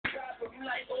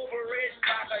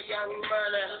young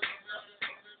money.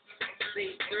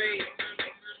 C3.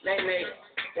 Nay.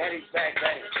 Daddy's back,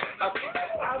 daddy. Okay.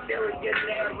 I'm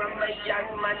millionaire. I'm a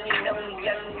young money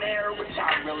millionaire. Which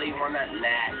I really wanna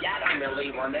nah. Y'all don't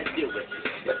really wanna do it.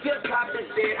 If hip hop is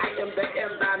dead, I am the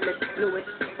environment fluid.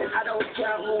 And I don't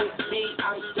care who it's me,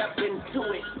 I'm stepping to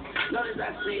it. Notice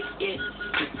I say it.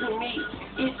 To me,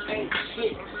 it ain't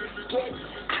shit. Get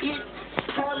it.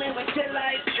 Call me with your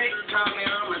life trick. Call me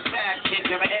on my side chick.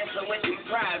 Never answer when you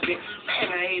private. Man,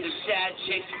 I hate a shy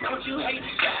chick. Don't you hate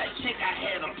a shy chick? I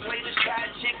had a plate of shy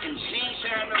chick and she ain't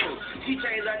sharing no more. She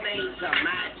changed her name to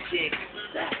my chick.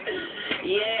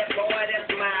 Yeah, boy,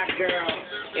 that's my girl.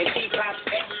 And she pops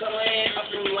excellent up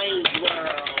in Wayne's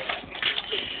World.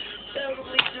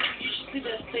 Totally, dude, you should see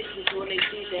their faces when they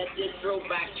see that this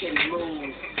robot can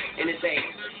move. And it's a,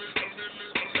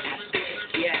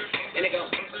 yeah, and they go.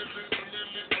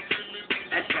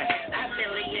 That's right. I'm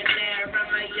millionaire.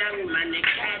 I'm a young money,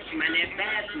 cash money,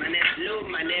 fast money, blue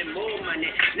money, move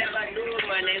money. Never knew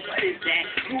money. What is that?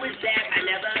 Who is that? I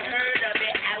never heard of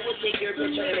it. I will take your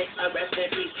picture and make a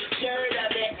recipe. Heard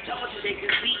of it. Don't take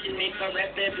a seat and make a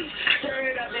recipe.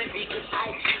 Heard of it because I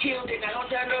killed it. I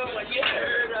don't tell no one you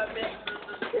heard of it.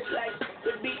 It's like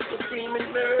the beat, the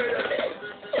screaming murder.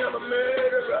 And I'm a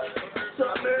murderer. So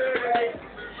I murder it.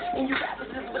 And you rappers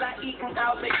is what I eat and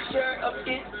I'll make sure of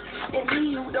it. And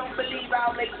he who don't believe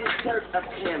I'll make this shirt of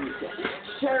him.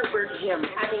 Sherbert him.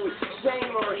 I mean,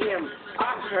 shame on him.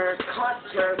 I heard, caught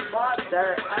her,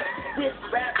 father, this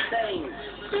rap thing.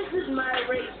 This is my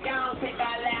race. I don't think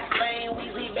I laugh, man.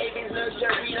 Weezy babies, no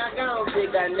shirt. I don't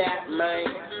think I nap,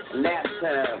 man. Nap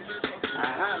time.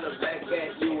 I holler back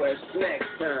at you at snack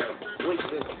time. We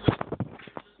just...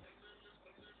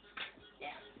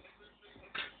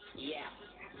 Yeah.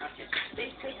 Okay.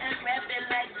 They say I'm rapping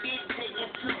like this.